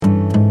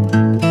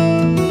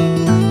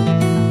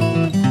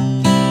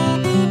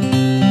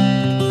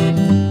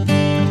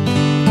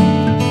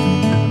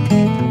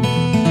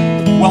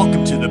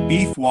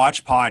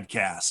Watch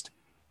podcast.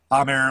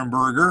 I'm Aaron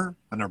Berger,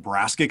 a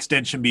Nebraska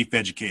Extension beef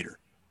educator.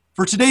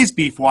 For today's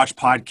Beef Watch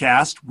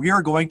podcast, we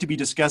are going to be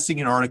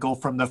discussing an article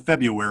from the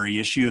February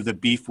issue of the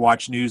Beef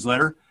Watch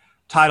newsletter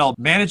titled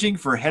Managing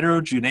for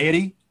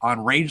Heterogeneity on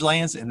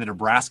Rangelands in the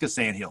Nebraska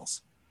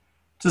Sandhills.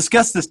 To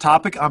discuss this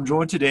topic, I'm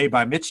joined today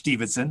by Mitch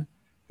Stevenson,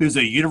 who's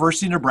a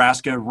University of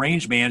Nebraska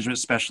range management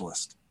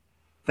specialist.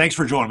 Thanks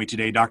for joining me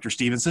today, Dr.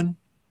 Stevenson.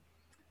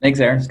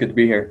 Thanks, Aaron. It's good to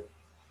be here.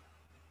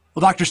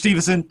 Well, Dr.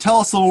 Stevenson,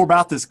 tell us a little more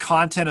about this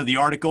content of the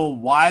article,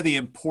 why the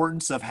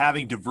importance of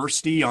having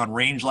diversity on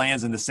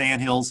rangelands in the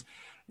Sandhills,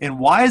 and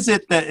why is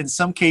it that in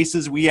some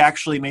cases we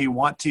actually may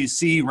want to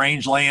see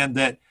rangeland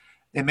that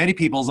in many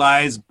people's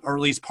eyes, or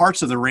at least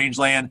parts of the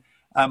rangeland,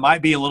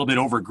 might be a little bit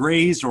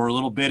overgrazed or a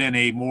little bit in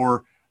a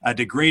more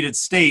degraded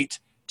state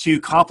to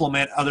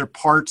complement other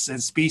parts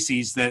and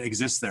species that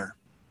exist there?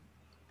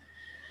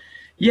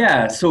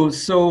 Yeah, so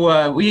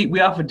we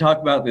often talk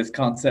about this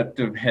concept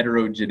of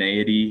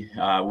heterogeneity,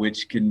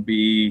 which can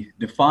be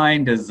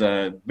defined as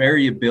a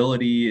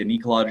variability in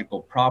ecological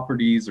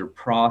properties or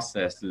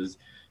processes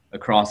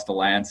across the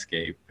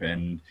landscape,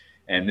 and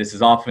this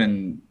is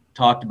often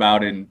talked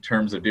about in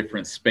terms of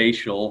different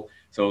spatial,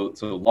 so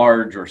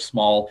large or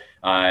small,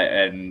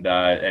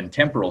 and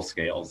temporal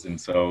scales,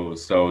 and so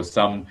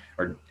some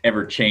are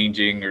ever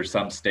changing or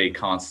some stay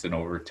constant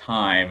over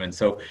time, and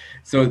so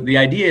the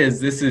idea is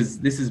this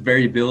is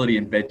variability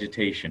in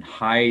vegetation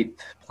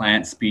height,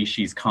 plant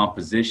species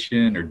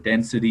composition or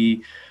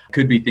density.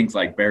 Could be things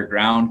like bare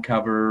ground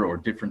cover or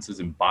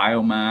differences in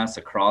biomass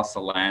across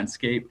the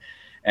landscape,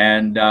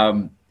 and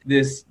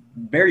this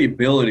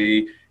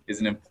variability is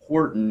an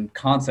important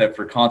concept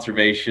for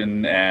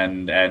conservation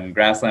and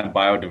grassland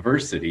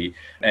biodiversity,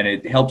 and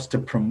it helps to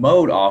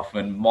promote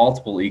often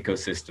multiple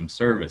ecosystem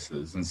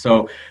services. And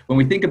so when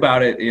we think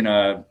about it in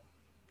a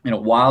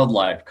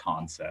wildlife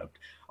concept,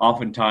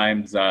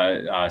 oftentimes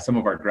some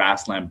of our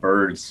grassland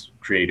birds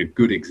create a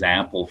good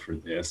example for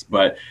this,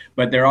 but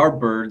there are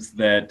birds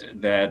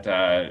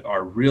that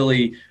are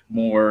really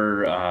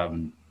more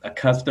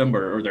accustomed,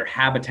 or their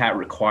habitat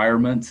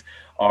requirements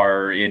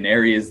are in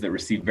areas that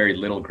receive very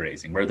little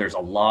grazing, where there's a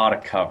lot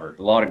of cover,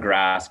 a lot of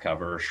grass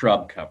cover or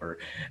shrub cover,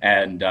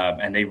 and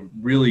they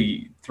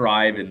really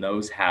thrive in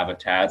those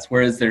habitats.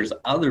 Whereas there's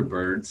other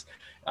birds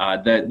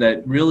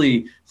that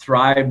really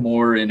thrive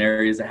more in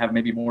areas that have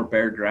maybe more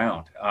bare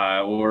ground,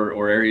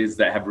 or areas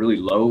that have really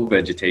low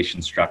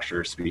vegetation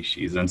structure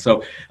species. And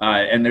so,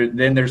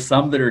 then there's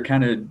some that are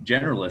kind of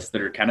generalists,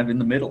 that are kind of in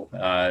the middle,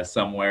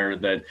 somewhere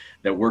that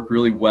work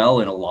really well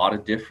in a lot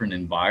of different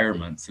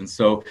environments. And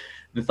so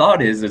the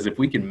thought is if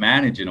we can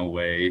manage in a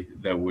way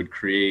that would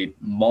create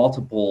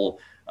multiple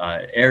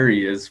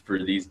areas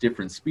for these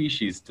different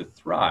species to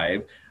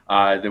thrive,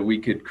 that we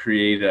could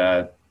create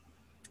a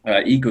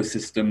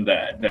ecosystem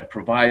that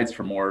provides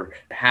for more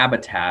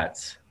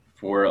habitats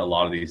for a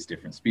lot of these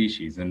different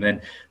species. And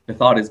then the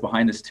thought is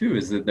behind this too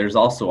is that there's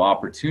also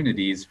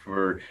opportunities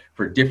for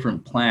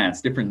different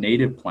plants, different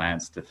native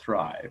plants to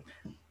thrive.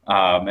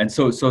 And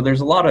so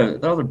there's a lot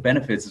of other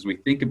benefits as we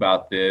think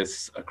about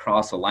this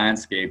across a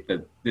landscape,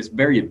 that this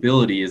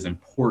variability is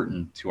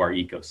important to our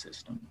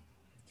ecosystem.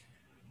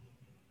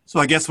 So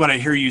I guess what I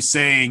hear you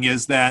saying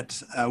is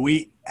that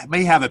we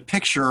may have a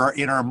picture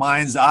in our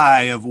mind's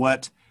eye of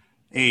what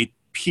a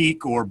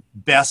peak or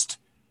best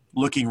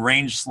looking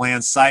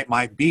rangeland site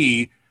might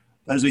be.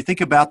 But as we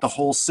think about the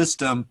whole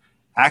system,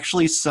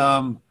 actually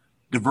some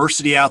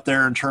diversity out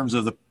there in terms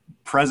of the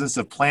presence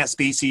of plant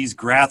species,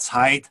 grass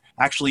height,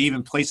 actually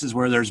even places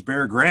where there's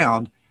bare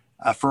ground,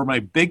 from a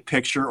big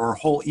picture or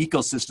whole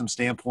ecosystem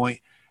standpoint,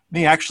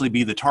 may actually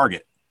be the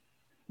target.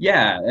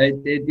 Yeah,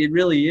 it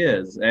really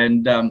is.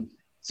 And and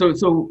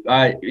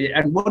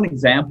one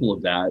example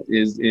of that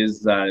is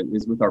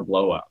with our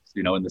blowouts,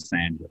 in the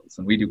sandhills.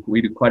 And we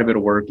do quite a bit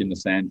of work in the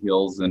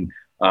sandhills, and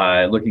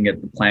looking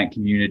at the plant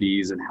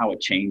communities and how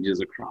it changes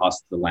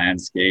across the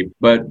landscape.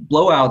 But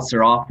blowouts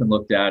are often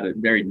looked at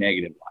in very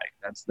negative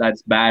light.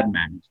 That's bad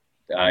management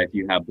if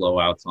you have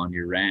blowouts on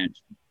your ranch.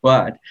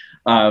 But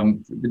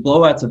the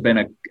blowouts have been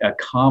a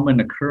common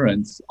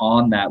occurrence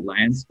on that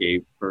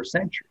landscape for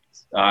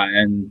centuries.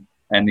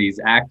 And these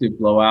active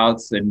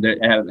blowouts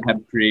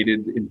have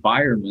created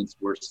environments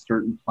where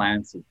certain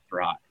plants have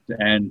thrived.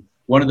 And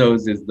one of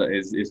those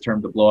is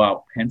termed the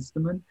blowout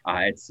penstemon.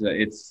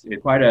 It's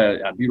quite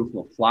a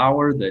beautiful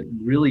flower that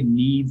really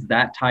needs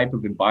that type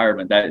of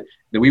environment that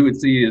we would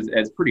see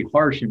as pretty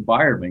harsh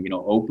environment,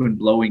 open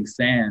blowing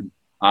sand.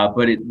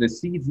 But the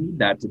seeds need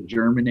that to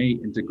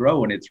germinate and to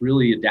grow, and it's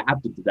really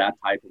adapted to that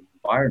type of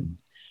environment.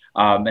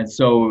 And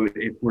so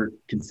if we're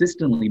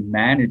consistently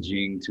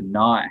managing to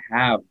not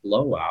have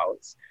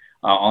blowouts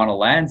on a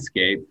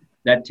landscape,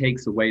 that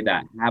takes away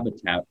that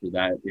habitat for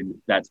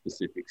that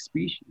specific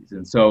species.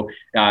 And so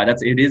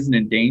it is an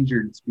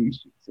endangered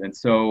species. And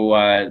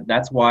so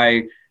that's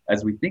why,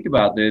 as we think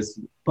about this,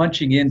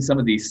 punching in some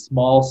of these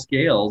small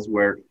scales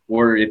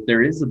or if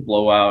there is a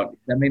blowout,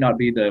 that may not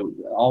be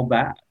all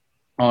bad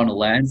on a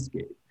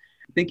landscape.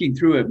 Thinking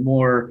through it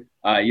more,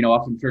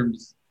 often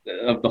terms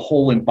of the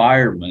whole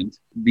environment,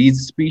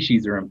 these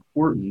species are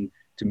important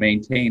to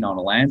maintain on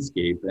a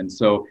landscape. And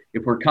so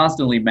if we're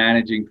constantly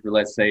managing for,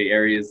 let's say,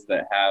 areas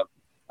that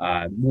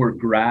have more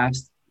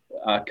grass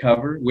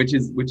cover, which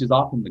is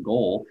often the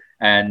goal,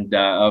 and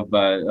of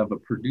a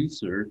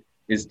producer,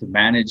 is to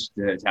manage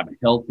to have a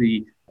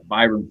healthy,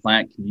 vibrant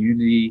plant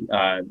community,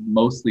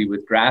 mostly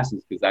with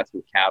grasses, because that's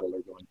what cattle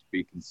are going to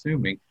be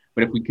consuming.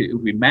 But if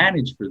we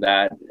manage for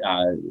that,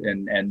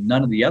 and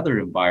none of the other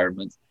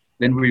environments,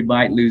 then we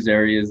might lose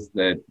areas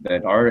that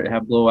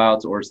have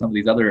blowouts, or some of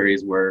these other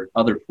areas where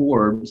other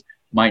forms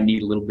might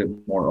need a little bit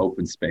more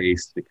open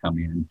space to come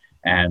in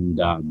and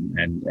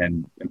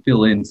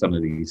fill in some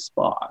of these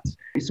spots.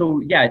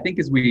 So yeah, I think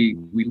as we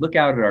look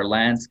out at our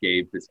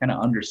landscape, it's kind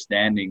of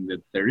understanding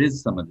that there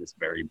is some of this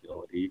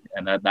variability,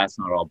 and that's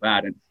not all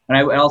bad. And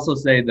I would also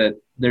say that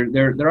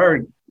there are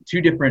two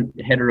different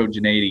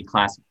heterogeneity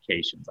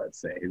classifications, I'd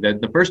say.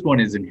 The first one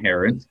is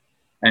inherent.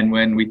 And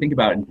when we think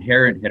about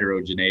inherent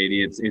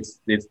heterogeneity, it's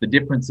the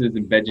differences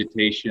in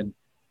vegetation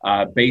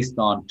based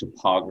on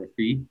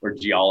topography or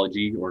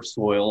geology or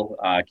soil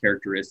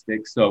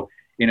characteristics. So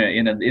in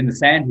the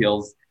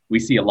sandhills, we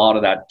see a lot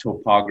of that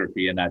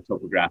topography and that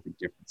topographic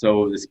difference.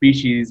 So the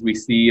species we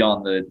see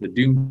on the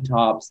dune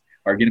tops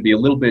are going to be a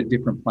little bit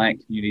different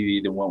plant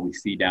community than what we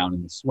see down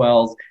in the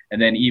swells,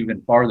 and then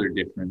even farther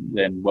different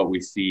than what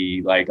we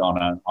see like on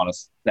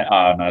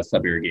a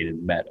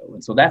sub-irrigated meadow.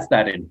 And so that's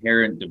that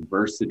inherent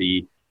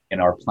diversity in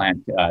our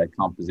plant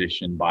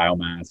composition,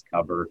 biomass,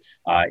 cover,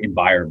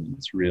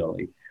 environments,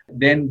 really.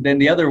 Then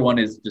the other one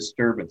is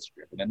disturbance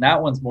driven, and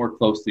that one's more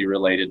closely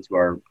related to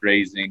our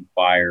grazing,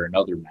 fire, and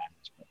other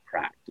management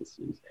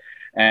practices.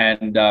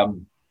 And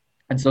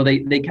so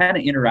they kind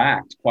of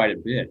interact quite a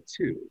bit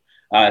too.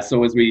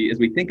 So as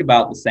we think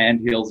about the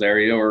sandhills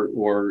area,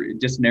 or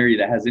just an area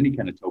that has any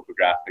kind of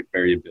topographic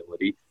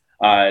variability,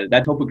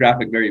 that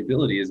topographic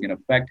variability is going to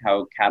affect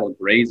how cattle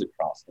graze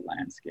across the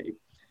landscape.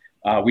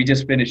 We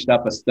just finished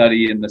up a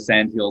study in the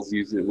sandhills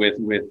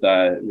with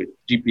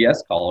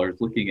GPS collars,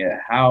 looking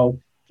at how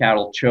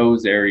cattle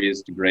chose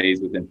areas to graze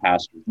within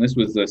pastures. And this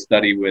was a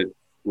study with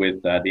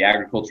the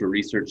Agricultural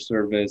Research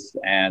Service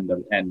and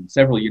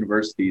several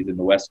universities in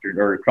the western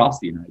or across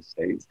the United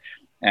States.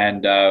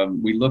 And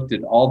we looked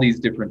at all these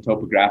different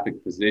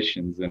topographic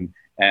positions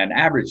and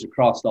averaged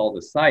across all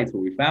the sites.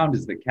 What we found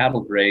is that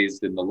cattle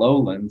grazed in the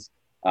lowlands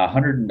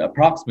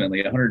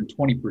approximately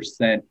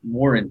 120%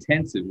 more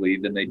intensively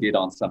than they did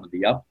on some of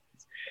the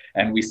uplands.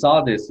 And we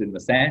saw this in the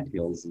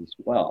sandhills as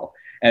well.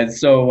 And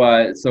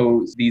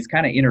so these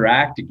kind of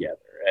interact together.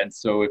 And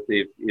so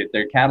if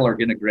their cattle are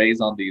going to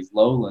graze on these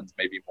lowlands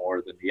maybe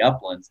more than the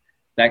uplands,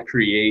 that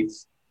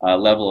creates a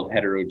level of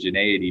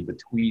heterogeneity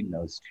between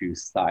those two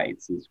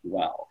sites as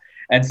well.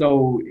 And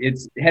so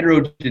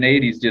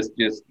heterogeneity is just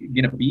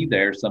going to be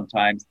there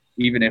sometimes,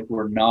 even if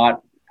we're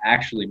not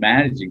actually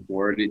managing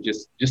for it. It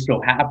just so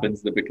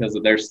happens that because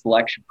of their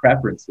selection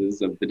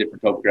preferences of the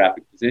different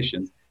topographic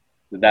positions,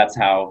 that's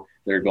how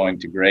they're going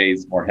to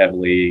graze more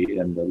heavily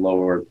in the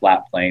lower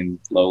flat plains,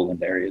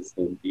 lowland areas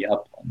than the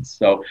uplands.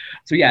 So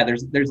yeah,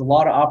 there's a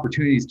lot of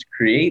opportunities to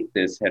create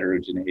this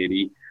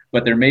heterogeneity,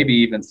 but there may be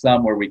even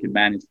some where we can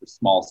manage for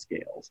small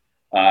scales.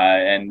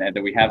 And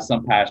that we have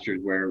some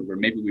pastures where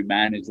maybe we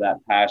manage that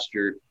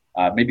pasture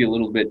maybe a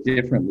little bit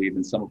differently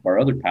than some of our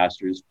other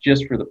pastures,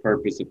 just for the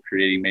purpose of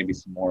creating maybe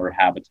some more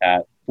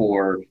habitat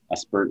for a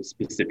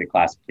specific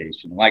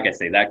classification. And like I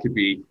say, that could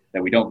be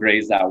that we don't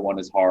graze that one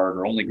as hard,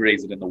 or only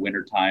graze it in the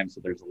winter time,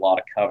 so there's a lot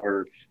of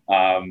cover,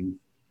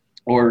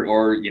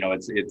 or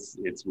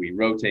it's we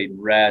rotate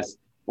and rest,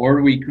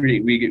 or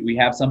we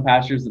have some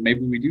pastures that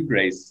maybe we do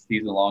graze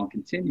season long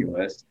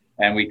continuous,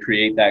 and we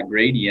create that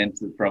gradient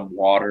from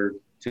water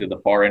to the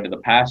far end of the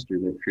pasture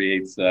that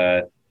creates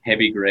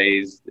heavy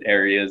grazed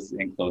areas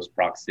in close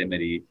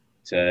proximity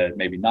to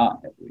maybe not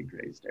heavily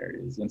grazed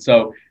areas. And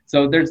so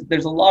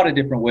there's a lot of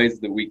different ways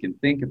that we can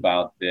think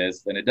about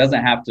this, and it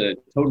doesn't have to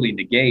totally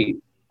negate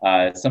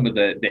some of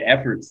the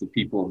efforts that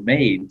people have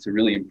made to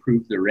really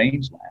improve their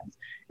rangelands.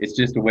 It's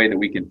just a way that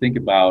we can think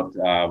about,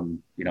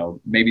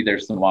 maybe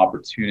there's some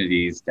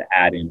opportunities to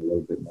add in a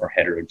little bit more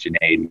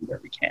heterogeneity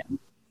where we can.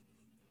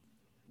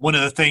 One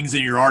of the things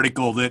in your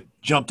article that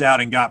jumped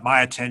out and got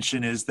my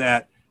attention is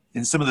that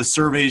in some of the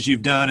surveys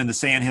you've done in the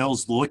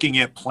sandhills, looking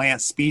at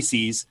plant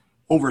species,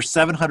 over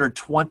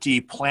 720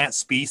 plant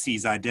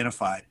species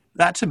identified.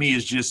 That to me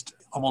is just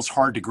almost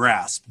hard to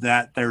grasp,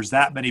 that there's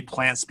that many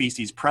plant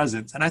species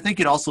present. And I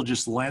think it also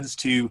just lends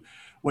to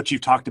what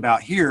you've talked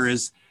about here,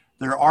 is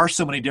there are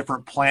so many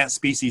different plant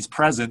species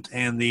present,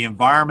 and the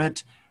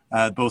environment,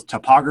 both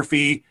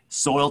topography,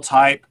 soil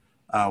type,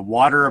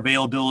 water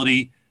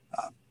availability,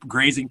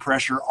 grazing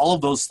pressure, all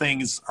of those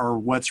things are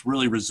what's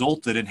really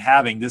resulted in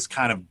having this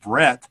kind of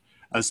breadth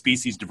of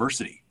species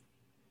diversity.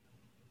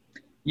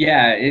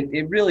 Yeah,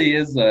 it really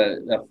is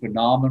a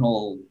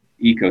phenomenal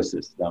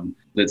ecosystem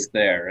that's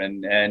there,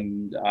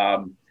 and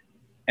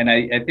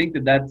I think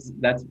that's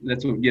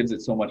what gives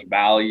it so much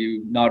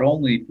value, not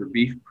only for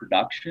beef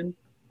production,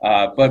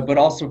 but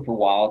also for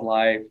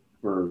wildlife,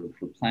 for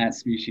plant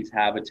species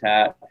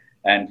habitat,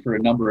 and for a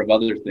number of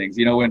other things.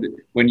 You know,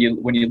 when you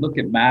look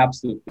at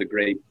maps of the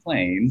Great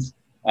Plains,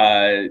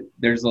 we've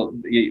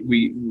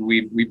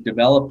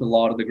developed a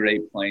lot of the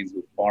Great Plains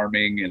with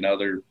farming and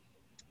other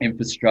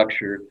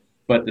infrastructure,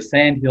 but the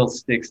Sandhills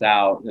sticks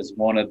out as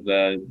one of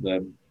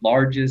the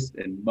largest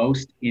and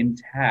most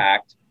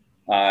intact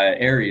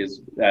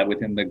areas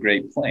within the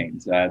Great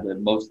Plains. The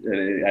most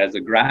as a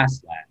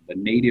grassland, the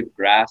native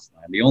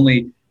grassland. The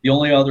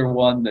only other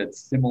one that's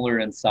similar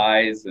in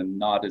size and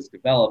not as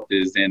developed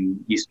is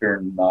in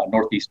eastern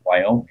northeast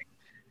Wyoming.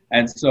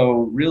 And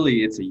so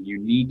really it's a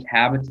unique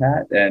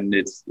habitat, and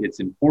it's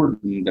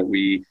important that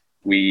we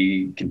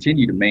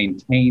continue to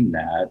maintain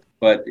that,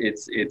 but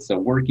it's a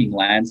working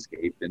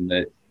landscape in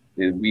that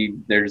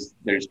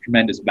there's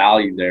tremendous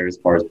value there as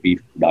far as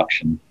beef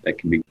production that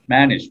can be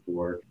managed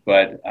for.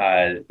 But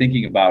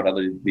thinking about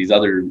these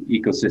other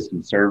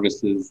ecosystem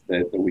services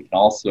that we can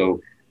also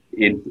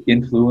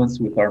influence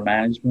with our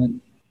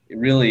management, it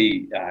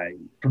really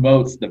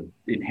promotes the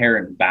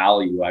inherent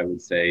value, I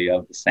would say,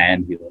 of the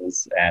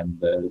Sandhills and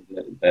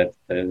that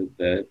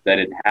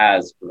it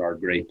has for our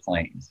Great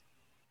Plains.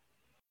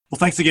 Well,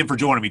 thanks again for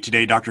joining me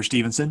today, Dr.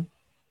 Stevenson.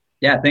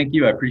 Yeah, thank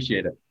you. I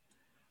appreciate it.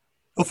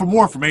 Well, for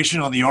more information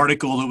on the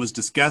article that was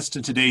discussed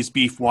in today's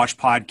Beef Watch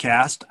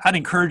podcast, I'd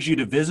encourage you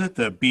to visit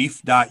the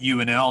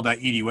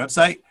beef.unl.edu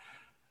website.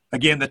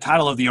 Again, the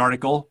title of the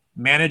article,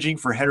 Managing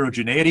for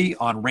Heterogeneity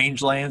on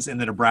Rangelands in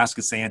the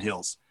Nebraska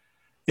Sandhills.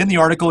 In the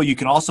article, you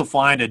can also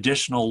find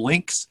additional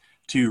links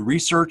to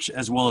research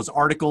as well as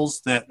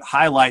articles that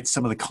highlight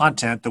some of the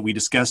content that we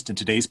discussed in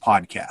today's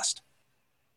podcast.